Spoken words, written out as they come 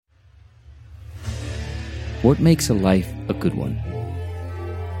What makes a life a good one?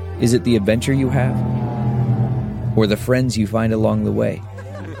 Is it the adventure you have? Or the friends you find along the way?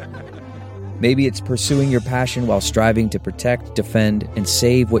 Maybe it's pursuing your passion while striving to protect, defend, and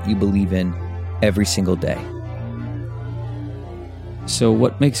save what you believe in every single day. So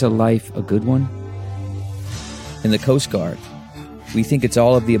what makes a life a good one? In the Coast Guard, we think it's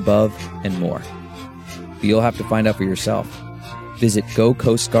all of the above and more. But you'll have to find out for yourself. Visit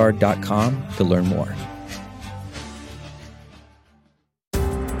gocoastguard.com to learn more.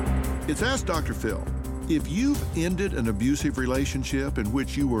 It's Ask Dr. Phil. If you've ended an abusive relationship in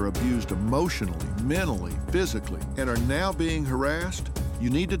which you were abused emotionally, mentally, physically, and are now being harassed, you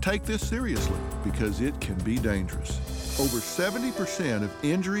need to take this seriously because it can be dangerous. Over 70% of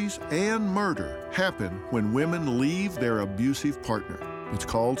injuries and murder happen when women leave their abusive partner. It's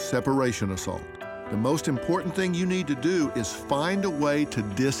called separation assault. The most important thing you need to do is find a way to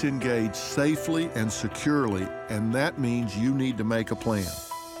disengage safely and securely, and that means you need to make a plan.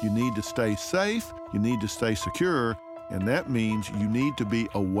 You need to stay safe, you need to stay secure, and that means you need to be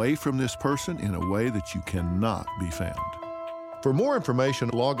away from this person in a way that you cannot be found. For more information,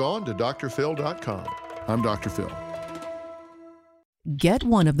 log on to drphil.com. I'm Dr. Phil. Get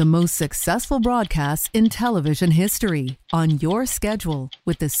one of the most successful broadcasts in television history on your schedule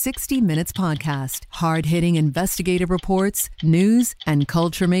with the 60 Minutes Podcast. Hard-hitting investigative reports, news, and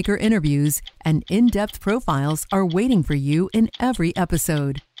culture maker interviews, and in-depth profiles are waiting for you in every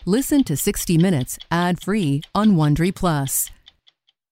episode. Listen to 60 Minutes ad-free on Wondery Plus.